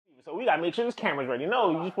So we gotta make sure this camera's ready.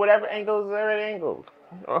 No, you just whatever angle is at angle.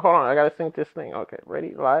 Oh, hold on, I gotta sync this thing. Okay,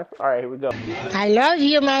 ready? Live? Alright, here we go. I love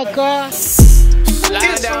you, Michael.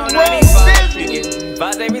 Slide down 95, you get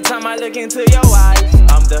vibes every time I look into your eyes.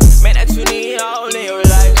 I'm the man that you need all in your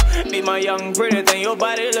life. Be my young pretty thing, your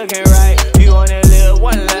body looking right. You on that little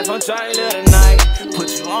one life, I'm trying to live tonight.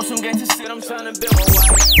 Put you on some gangsta shit, I'm trying to build my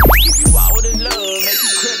wife. Give you all this love, make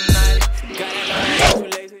you kryptonite. Got that you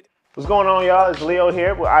lazy. What's going on, y'all? It's Leo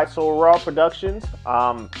here with ISO Raw Productions.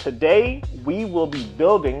 Today we will be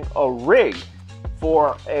building a rig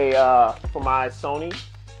for my Sony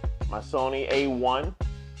A1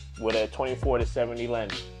 with a 24-70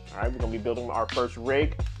 lens. All right, we're gonna be building our first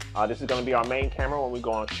rig. This is gonna be our main camera when we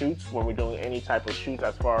go on shoots, when we're doing any type of shoots,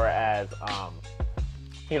 as far as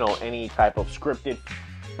any type of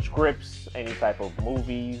scripts, any type of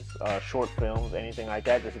movies, short films, anything like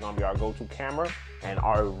that. This is gonna be our go-to camera, and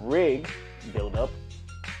our rig build-up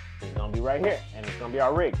is gonna be right here, and it's gonna be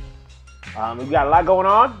our rig. We've got a lot going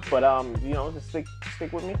on, but just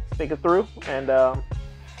stick with me, stick it through, and all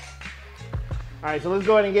right. So let's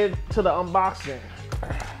go ahead and get to the unboxing.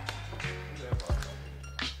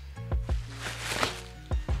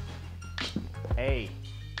 Hey,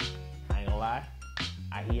 I ain't gonna lie,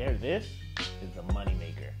 I hear this is the money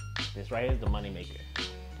maker. This right here is the money maker.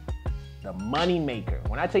 The money maker.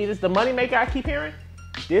 When I tell you this is the money maker, I keep hearing,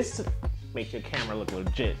 this makes your camera look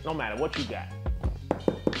legit. No matter what you got,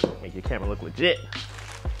 make your camera look legit.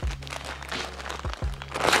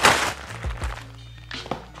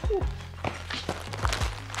 Whew.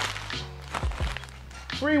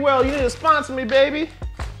 Freewell, you need to sponsor me, baby.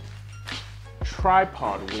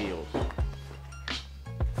 Tripod wheels.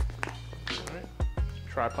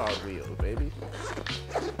 Tripod wheels, baby.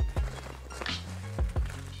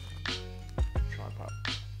 Tripod.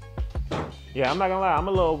 Yeah, I'm not gonna lie, I'm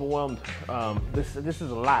a little overwhelmed. This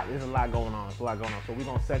is a lot. There's a lot going on. There's a lot going on. So we're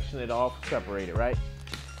gonna section it off, separate it, right?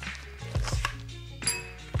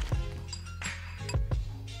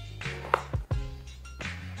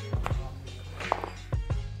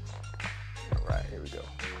 All right, here we go.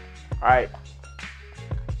 All right.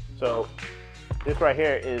 So this right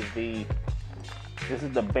here is the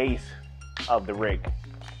base of the rig.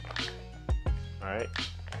 All right,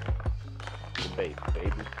 the base,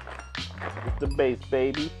 baby. It's the base,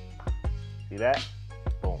 baby. See that?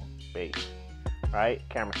 Boom, base. All right,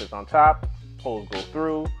 camera sits on top. Poles go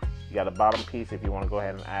through. You got a bottom piece if you want to go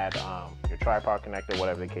ahead and add your tripod connector,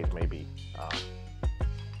 whatever the case may be.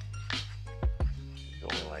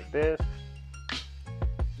 Going like this.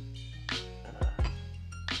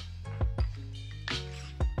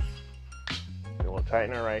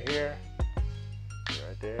 Tightener right here,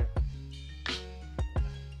 right there.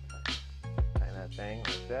 Tighten that thing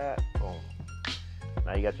like that. Boom.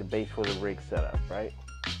 Now you got your base for the rig set up, right?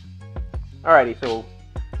 Alrighty, so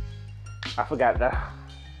I forgot that.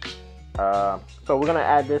 So we're gonna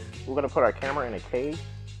add this. We're gonna put our camera in a cage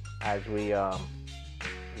as we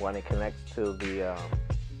when it connects to the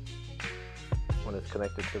when it's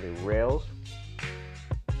connected to the rails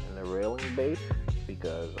and the railing base,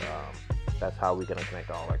 because that's how we're gonna connect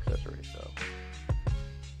all accessories. So,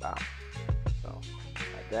 wow. So,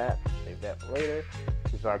 like that. Save that for later.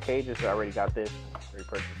 This is our cages. So I already got this. Already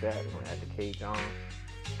purchased that. We're gonna add the cage on.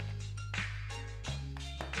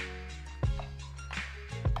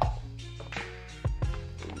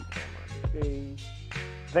 The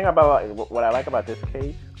thing about what I like about this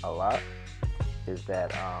cage a lot is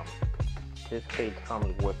that this cage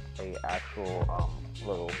comes with a actual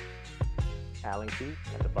little Allen key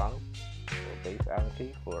at the bottom. Base Allen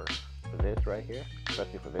key for this right here,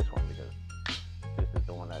 especially for this one, because this is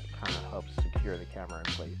the one that kind of helps secure the camera in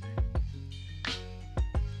place.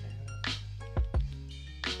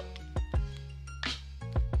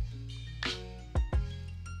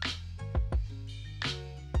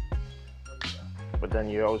 But then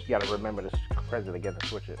you always got to remember to press it again to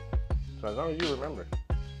switch it. So as long as you remember.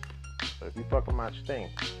 So if you fuck with my thing.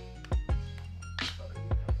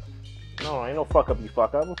 No, ain't no fuck up, you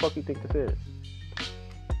fuck up. What the fuck you think this is?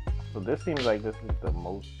 So this seems like this is the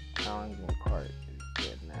most challenging part, is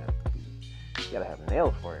getting that piece. You gotta have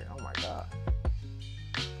nails for it. Oh my god.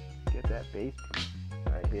 Get that base piece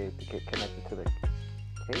right here to get connected to the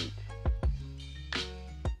cage.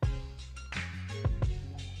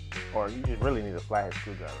 Or you just really need a flathead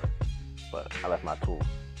screwdriver. But I left my tools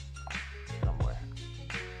somewhere.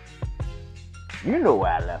 You know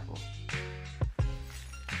where I left them.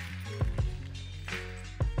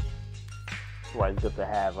 That's why it's good to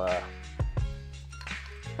have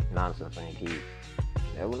nonsense on your keys.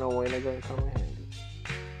 You never know when they're gonna come in handy.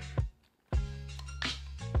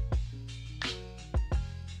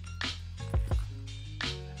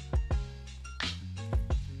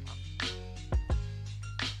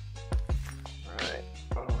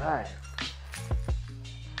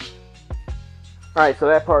 Alright, so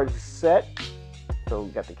that part is set. So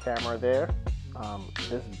we got the camera there.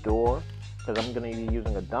 This door, because I'm going to be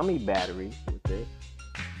using a dummy battery with this.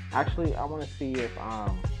 Actually, I want to see if I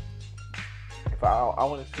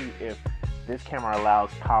want to see if this camera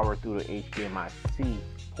allows power through the HDMI-C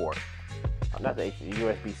port. Not the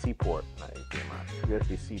USB-C port, not HDMI,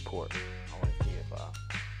 USB-C port. I want to see if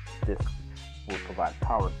this will provide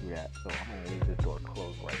power through that. So I'm going to leave this door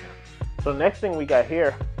closed right now. So next thing we got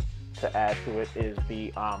here to add to it is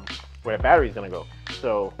the where the battery is going to go.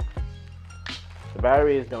 So the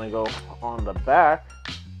battery is going to go on the back.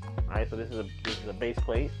 All right, so this is a base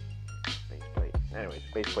plate. Anyways,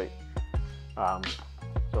 base plate.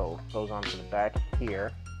 So it goes onto the back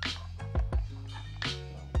here.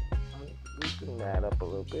 Loosen that up a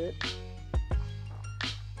little bit.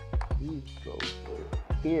 These go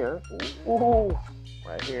here. Ooh,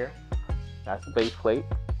 right here. That's the base plate.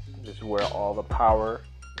 This is where all the power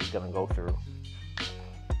is going to go through.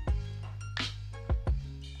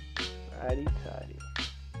 Tidy.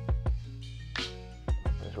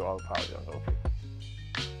 This is where all the power is going to go through.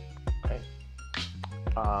 Okay.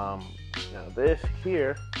 Now this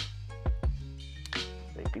here,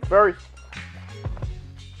 safety first.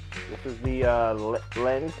 This is the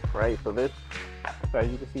lens, right? So this, as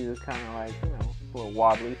you can see, this kind of like, a little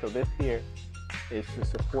wobbly. So this here is to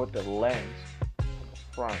support the lens in the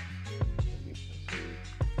front. As you can see.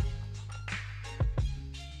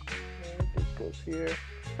 And this goes here.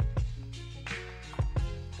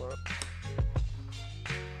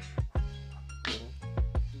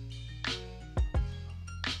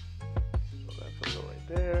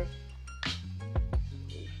 There,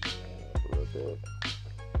 loosen that up a little bit.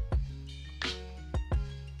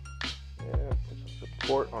 Yeah, put some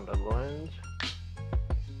support on the lens.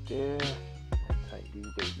 There, tighten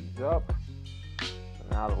these babies up. So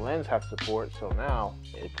now the lens has support, so now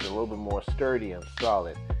it's a little bit more sturdy and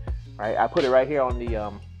solid. Right, I put it right here on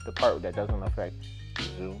the part that doesn't affect the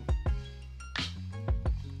zoom.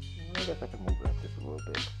 I guess I can move it up just a little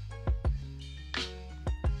bit.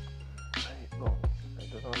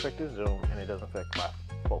 Doesn't affect the zoom, and it doesn't affect my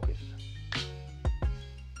focus.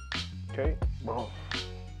 Okay, boom.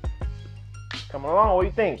 Coming along. What do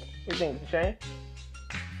you think? What do you think, Shane?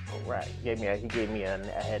 All right, he gave me a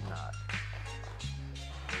head nod.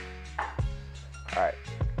 All right.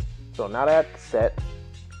 So now that's set.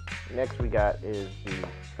 Next we got is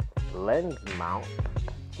the lens mount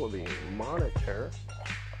for the monitor.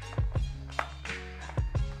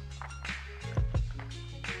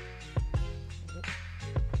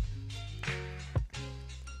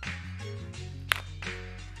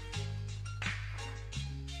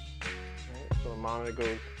 Monitor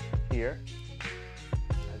goes here.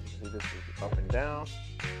 As you can see, this is up and down.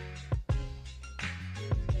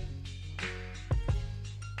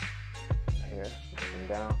 Here, up and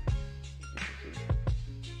down. As you can see,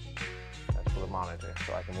 that's for the monitor.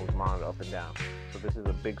 So I can move the monitor up and down. So this is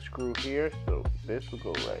a big screw here. So this will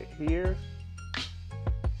go right here.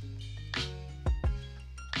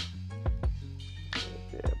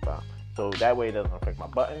 So that way it doesn't affect my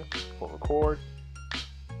button for record.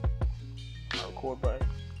 Button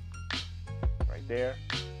right there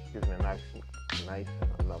gives me a nice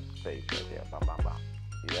enough space right there. Bam, bam, bam.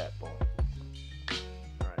 See that? Boom.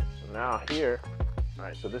 Alright, so now here,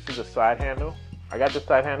 alright, so this is a side handle. I got this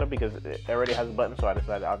side handle because it already has a button, so I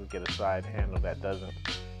decided I'll just get a side handle that doesn't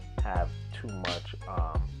have too much,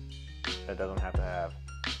 that doesn't have to have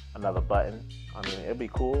another button. I mean, it'd be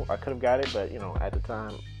cool. I could have got it, but at the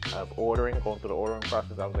time of going through the ordering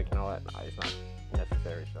process, I was like, you know what, it's not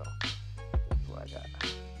necessary, so I got.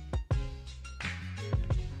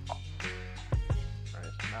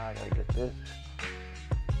 Alright, so now I gotta get this.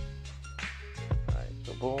 Alright,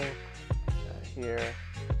 so boom, here.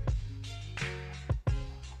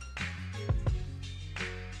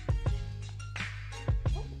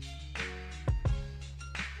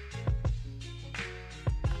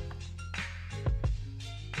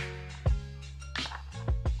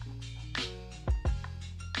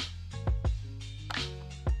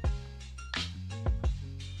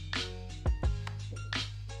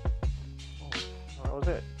 That was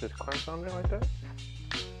it. Just clench on there like that.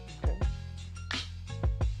 Okay.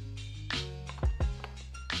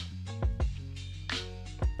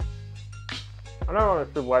 I don't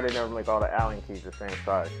understand why they never make all the Allen keys the same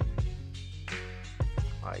size.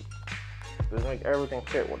 Like, just make everything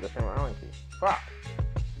fit with the same Allen key. Fuck.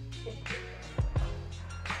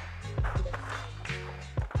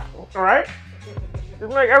 Alright?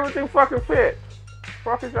 Just make everything fucking fit.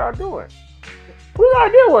 What the fuck is y'all doing? Whose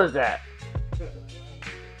idea was that?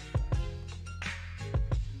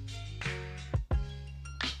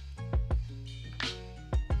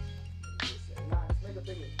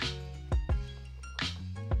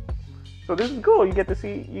 So this is cool. You get to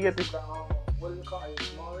see. You get to. What is it called? Is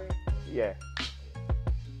it smaller? Yeah.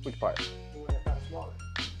 Which part? The one that's not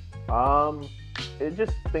smaller. It's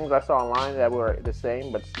just things I saw online that were the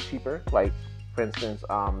same but cheaper. Like, for instance,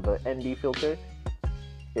 the ND filter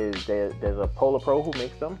is there's a Polar Pro who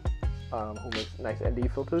makes them, who makes nice ND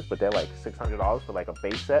filters, but they're like $600 for like a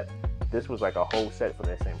base set. This was like a whole set for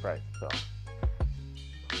the same price. So,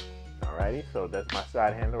 alrighty. So that's my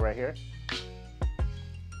side handle right here.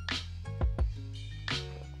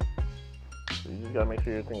 So you just gotta make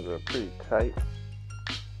sure your things are pretty tight.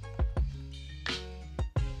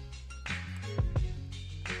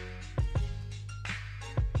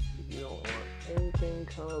 Anything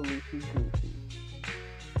kind of loosey goosey.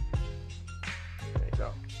 There you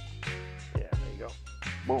go. Yeah, there you go.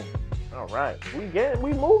 Boom. All right, we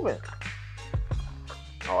moving.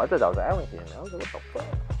 Oh, I thought that was Allen here. I was like, what the fuck?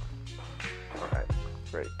 All right,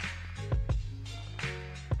 great.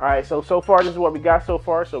 All right, so far this is what we got so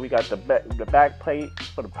far. So we got the back plate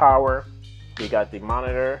for the power. We got the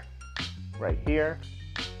monitor right here.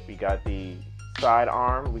 We got the side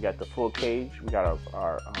arm. We got the full cage. We got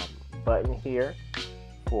our button here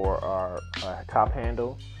for our top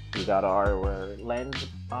handle. We got our lens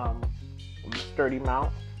sturdy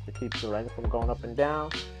mount to keep the lens from going up and down.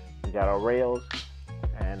 We got our rails,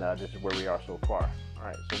 and this is where we are so far. All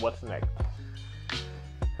right, so what's next?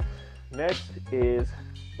 Next is,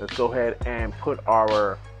 let's go ahead and put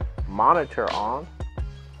our monitor on.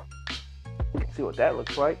 You can see what that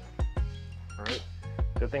looks like. All right.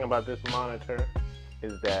 The thing about this monitor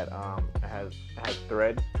is that it has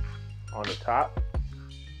threads on the top.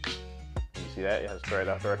 You see that? It has a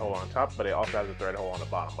thread hole on top, but it also has a thread hole on the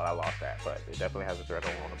bottom, but I lost that. But it definitely has a thread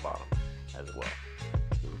hole on the bottom as well.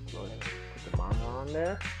 So we can go ahead and put the monitor on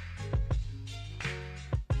there.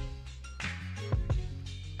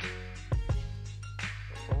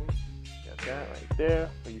 Boom. Got that right there.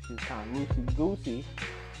 So you see it's kind of loosey-goosey.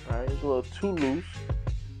 Alright, it's a little too loose.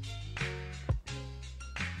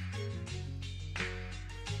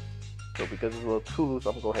 So because it's a little too loose,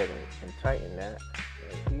 I'm gonna go ahead and tighten that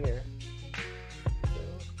right here. So,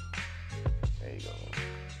 there you go.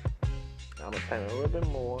 Now I'm gonna tighten it a little bit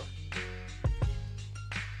more.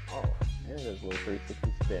 Oh, and there's a little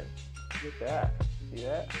 360 spin. Look at that. See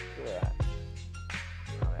that? Look at that.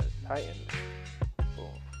 Now that is tightened.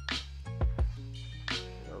 Boom.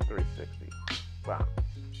 360. Wow.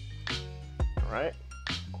 Alright.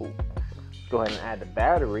 Cool. Let's go ahead and add the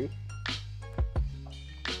battery.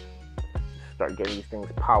 Start getting these things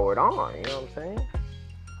powered on, you know what I'm saying?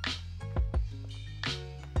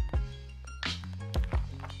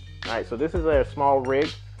 Alright, so this is a small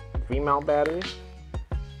rig V-mount battery.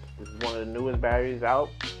 This is one of the newest batteries out.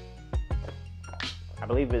 I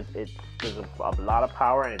believe there's a lot of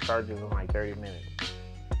power and it charges in like 30 minutes.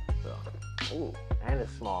 So, ooh, and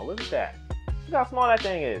it's small. Look at that. Look how small that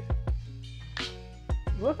thing is.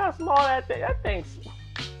 Look how small that thing's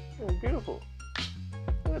beautiful.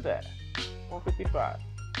 Look at that. 155.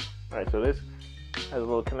 Alright, so this has a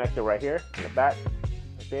little connector right here in the back,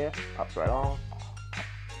 right there, pops right on.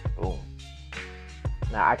 Boom.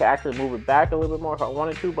 Now I can actually move it back a little bit more if I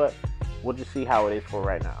wanted to, but we'll just see how it is for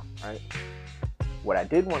right now. Right. What I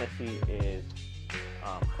did want to see is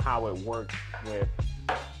how it works with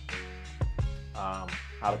how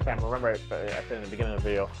the camera. Remember, I said in the beginning of the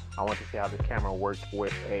video, I want to see how the camera works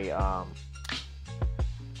with a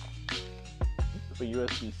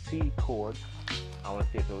USB-C cord. I want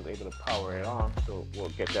to see if it was able to power it on, so we'll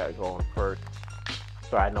get that going first,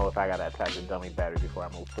 so I know if I gotta attach a dummy battery before I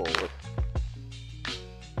move forward.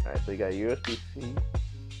 Alright, so you got USB-C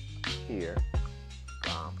here.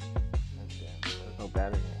 There's no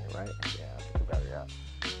battery in here, right? Yeah, I'll take the battery out.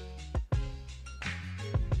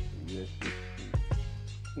 USB-C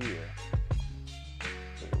here.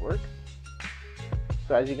 Does it work?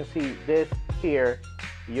 So as you can see, this here,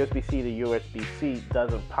 the USB-C to USB-C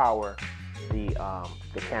doesn't power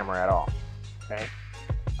the camera at all. Okay,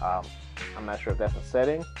 I'm not sure if that's a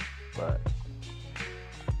setting, but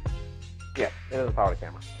yeah, it doesn't power the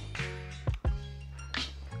camera.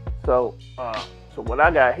 So what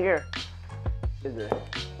I got here is a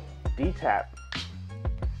D-tap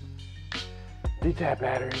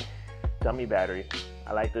battery, dummy battery.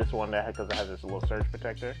 I like this one because it has this little surge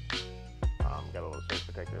protector. Got a little surge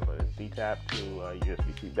protector, but it's D-tap to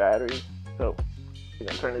USB-C battery. So we're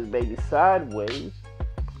gonna turn this baby sideways.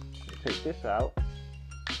 Take this out.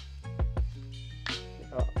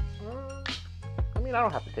 I mean, I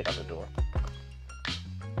don't have to take out the door.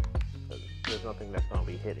 There's nothing that's gonna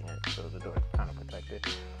be hitting it, so the door is kind of protected.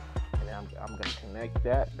 And then I'm gonna connect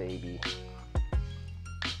that baby.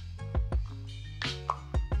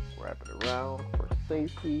 Wrap it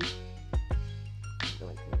safety. I'm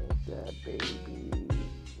gonna connect that baby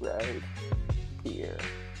right here.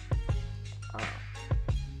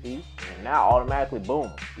 See? And now automatically, boom,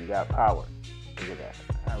 you got power. Look at that.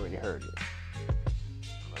 I already heard it.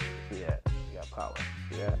 See that? You got power.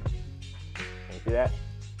 See that? Can you see that?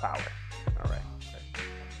 Power. All right.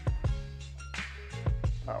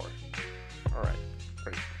 Power. All right.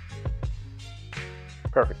 Great.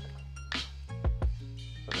 Perfect.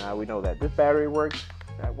 So now we know that this battery works.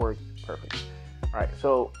 That works perfect. All right.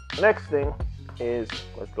 So next thing is,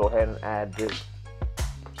 let's go ahead and add this.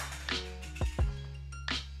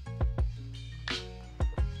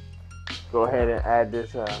 Go ahead and add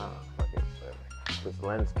this this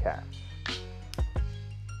lens cap.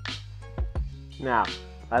 Now,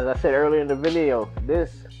 as I said earlier in the video,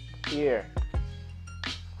 this here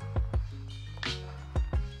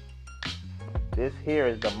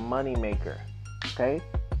is the money maker. Okay?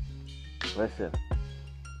 Listen.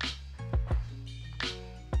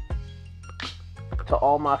 To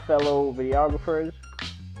all my fellow videographers,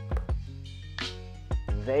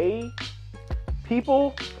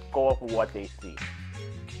 people go off of what they see.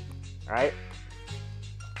 Alright?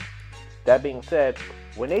 That being said,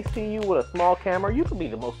 when they see you with a small camera, you can be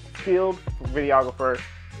the most skilled videographer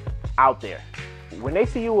out there. When they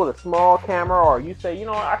see you with a small camera, or you say, you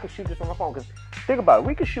know what, I can shoot this on my phone. Because think about it,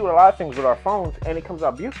 we can shoot a lot of things with our phones and it comes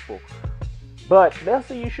out beautiful. But they'll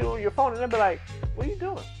see you shoot with your phone and they'll be like, what are you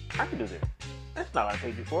doing? I can do this. That's not what I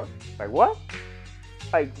paid you for. Like, what?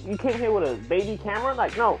 Like, you came here with a baby camera?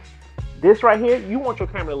 Like, no. This right here, you want your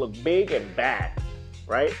camera to look big and bad,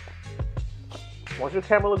 right? Once your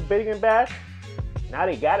camera looks big and bad, now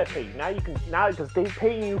they gotta pay you. Now because they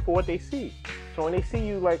paying you for what they see. So when they see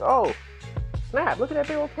you, like, oh, snap! Look at that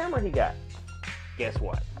big old camera he got. Guess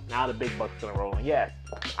what? Now the big buck's gonna roll in. Yes,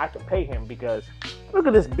 I can pay him because look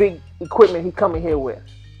at this big equipment he coming here with.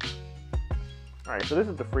 All right, so this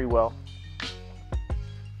is the free well.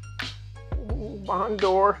 Ooh, behind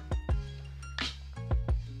door.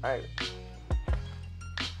 All right.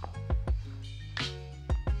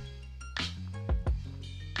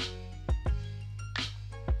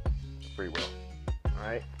 Free will.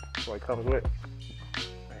 Alright, that's what it comes with.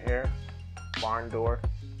 Right here. Barn door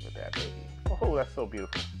with that baby. Oh, that's so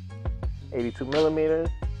beautiful. 82 millimeters.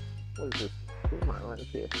 What is this? Where's my lens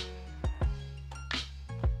here?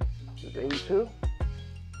 Is this 82?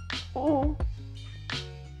 Ooh.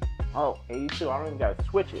 Oh, 82. I don't even gotta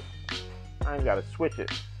switch it.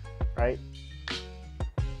 Right?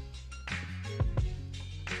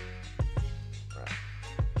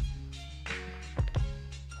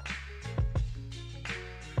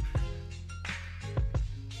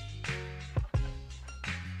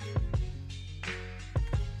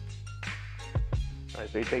 Alright,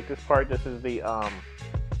 so you take this part. This is the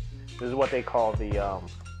this is what they call the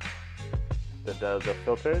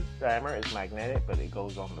filter diameter. Is magnetic, but it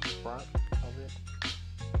goes on the front of it.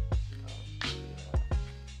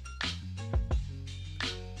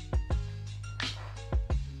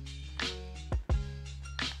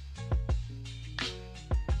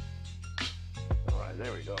 Alright,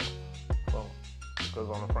 there we go. Boom. It goes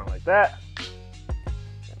on the front like that.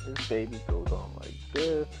 And this baby goes on like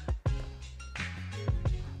this.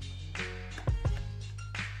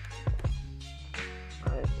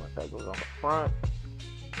 That goes on the front.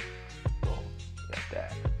 Boom, got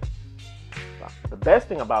that. So the best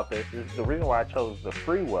thing about this is the reason why I chose the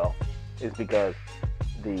free well is because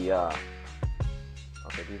the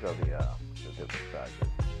okay, these are the different sizes.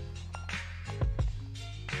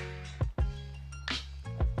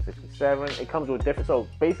 67. It comes with different. So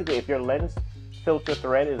basically, if your lens filter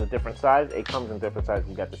thread is a different size, it comes in different sizes.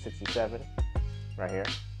 We got the 67 right here.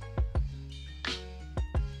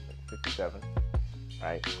 67.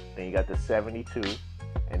 Right, then you got the 72,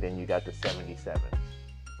 and then you got the 77,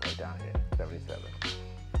 right down here, 77.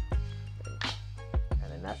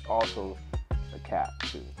 And then that's also the cap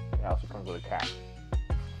too. It also comes with a cap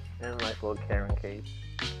and a nice little carrying case.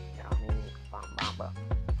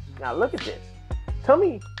 Now look at this. Tell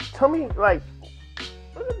me, like,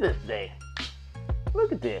 look at this thing.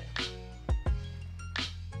 Look at this.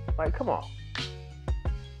 Like, come on.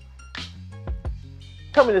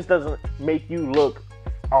 Tell me this doesn't make you look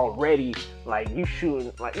already like you shooting,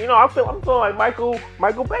 like, you know, I'm feeling like Michael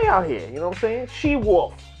Bay out here, you know what I'm saying?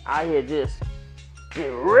 She-Wolf out here just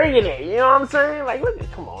rigging it, you know what I'm saying? Like, look at,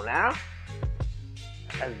 come on now.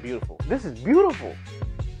 That's beautiful. This is beautiful.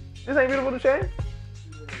 This ain't beautiful to Shane?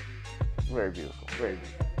 Very beautiful, very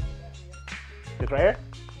beautiful. This right here,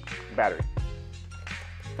 battery.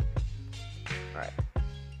 All right.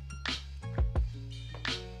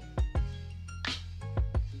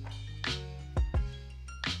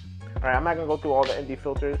 Alright, I'm not gonna go through all the ND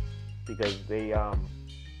filters because they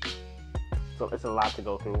so it's a lot to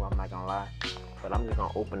go through, I'm not gonna lie. But I'm just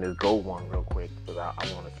gonna open this gold one real quick because I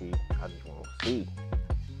wanna see. I just wanna see.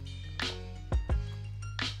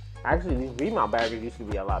 Actually, these remount batteries used to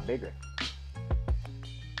be a lot bigger.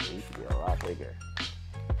 They used to be a lot bigger.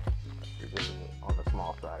 This is on the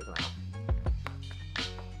small size now.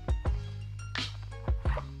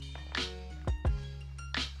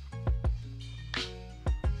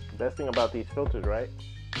 The best thing about these filters, right?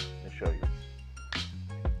 Let me show you.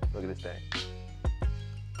 Look at this thing.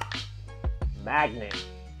 Magnet.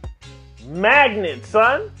 Magnet,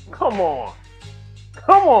 son! Come on.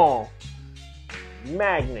 Come on.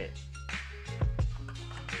 Magnet.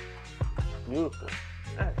 Beautiful.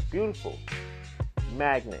 That's beautiful.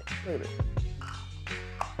 Magnet. Look at this.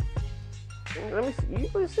 Let me see.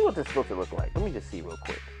 You see what this filter looks like. Let me just see real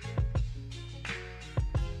quick.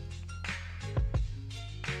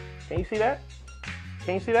 Can you see that?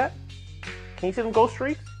 Can you see that? Can you see them ghost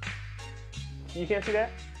streaks? You can't see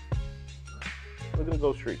that? Look at the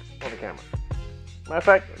ghost streaks on the camera. Matter of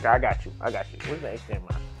fact, I got you. I got you. Where's the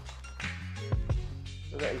HDMI?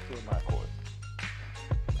 Where's the HDMI cord?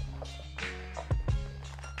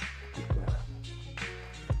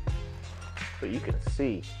 So you can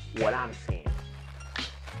see what I'm seeing.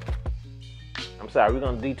 I'm sorry, we're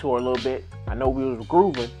gonna detour a little bit. I know we was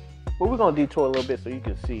grooving, but we're gonna detour a little bit so you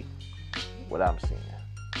can see what I'm seeing.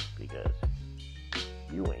 Because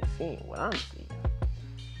you ain't seeing what I'm seeing.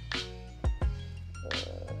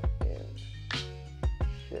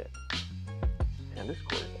 Shit. Man, this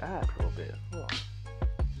cord is ass a little bit. Hold on.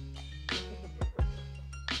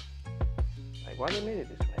 Like, why they made it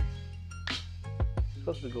this way? It's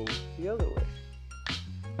supposed to go the other way.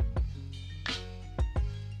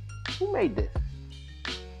 Who made this?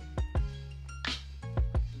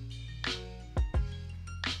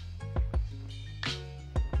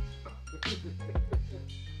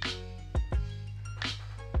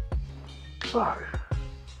 Fuck.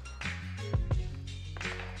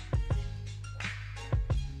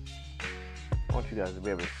 I want you guys to be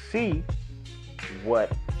able to see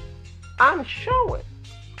what I'm showing.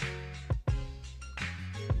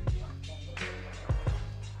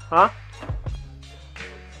 Huh?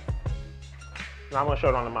 No, I'm gonna show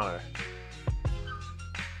it on the monitor.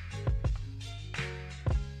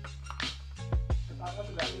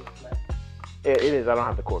 It is. I don't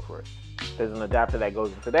have the cord for it. There's an adapter that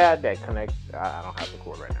goes into that connects. I don't have the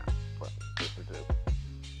cord right now, but just to do.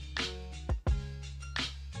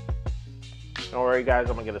 Don't worry, guys.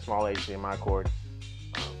 I'm gonna get a small HDMI cord.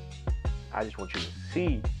 I just want you to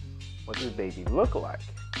see what this baby look like.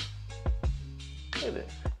 Look at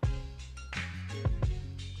this.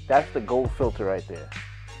 That's the gold filter right there.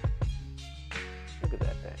 Look at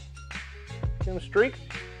that thing. See them streaks?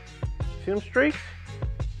 See them streaks?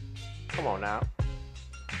 Come on now.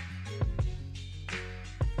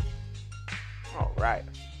 All right.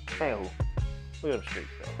 Anywho, look at them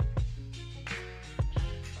streaks though.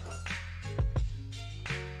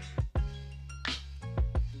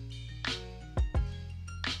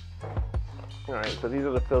 All right, so these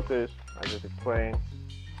are the filters I just explained.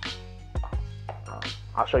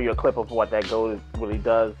 I'll show you a clip of what that gold really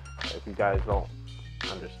does if you guys don't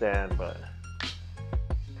understand. But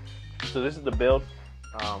so this is the build.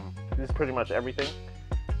 This is pretty much everything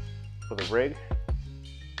for the rig.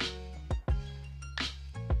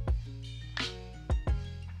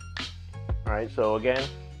 All right, so again,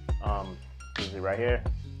 this is it right here.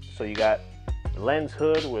 So you got the lens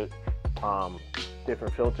hood with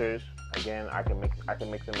different filters. Again, I can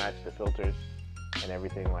mix and match the filters and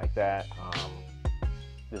everything like that.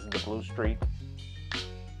 This is the blue streak,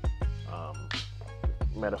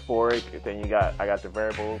 metaphoric. Then I got the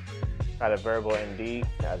variable, got a variable ND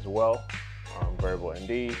as well, variable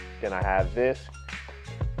ND. Then I have this,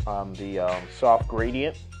 the soft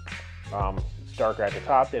gradient. It's darker at the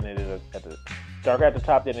top than it is at the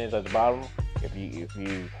top than it is at the bottom. If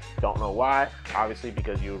you don't know why, obviously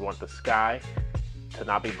because you would want the sky to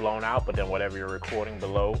not be blown out, but then whatever you're recording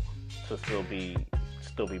below to still be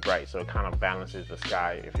bright, so it kind of balances the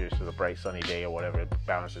sky. If it's a bright sunny day or whatever, it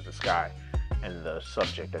balances the sky and the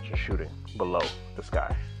subject that you're shooting below the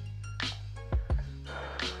sky.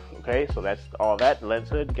 Okay, so that's all that. Lens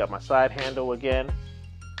hood, got my side handle again.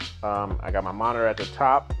 I got my monitor at the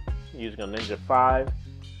top using a Ninja 5,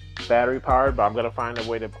 battery powered, but I'm gonna find a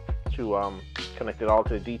way to connect it all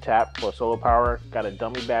to the D-tap for solar power. Got a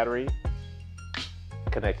dummy battery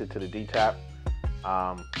connected to the D-tap.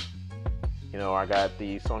 You know, I got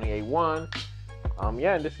the Sony A1.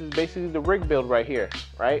 Yeah, and this is basically the rig build right here,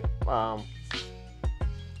 right?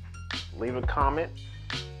 Leave a comment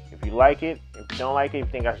If you like it, if you don't like it, if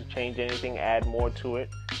you think I should change anything, add more to it.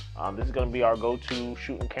 This is going to be our go-to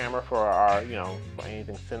shooting camera for our, for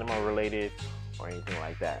anything cinema related or anything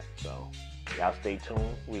like that. So y'all stay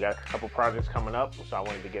tuned. We got a couple projects coming up, so I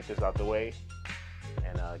wanted to get this out the way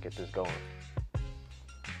and get this going.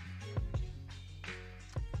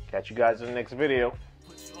 Catch you guys in the next video.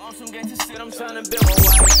 I'm trying to build my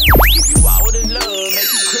wife. Give you all this love,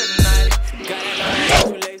 make you kryptonite.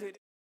 Got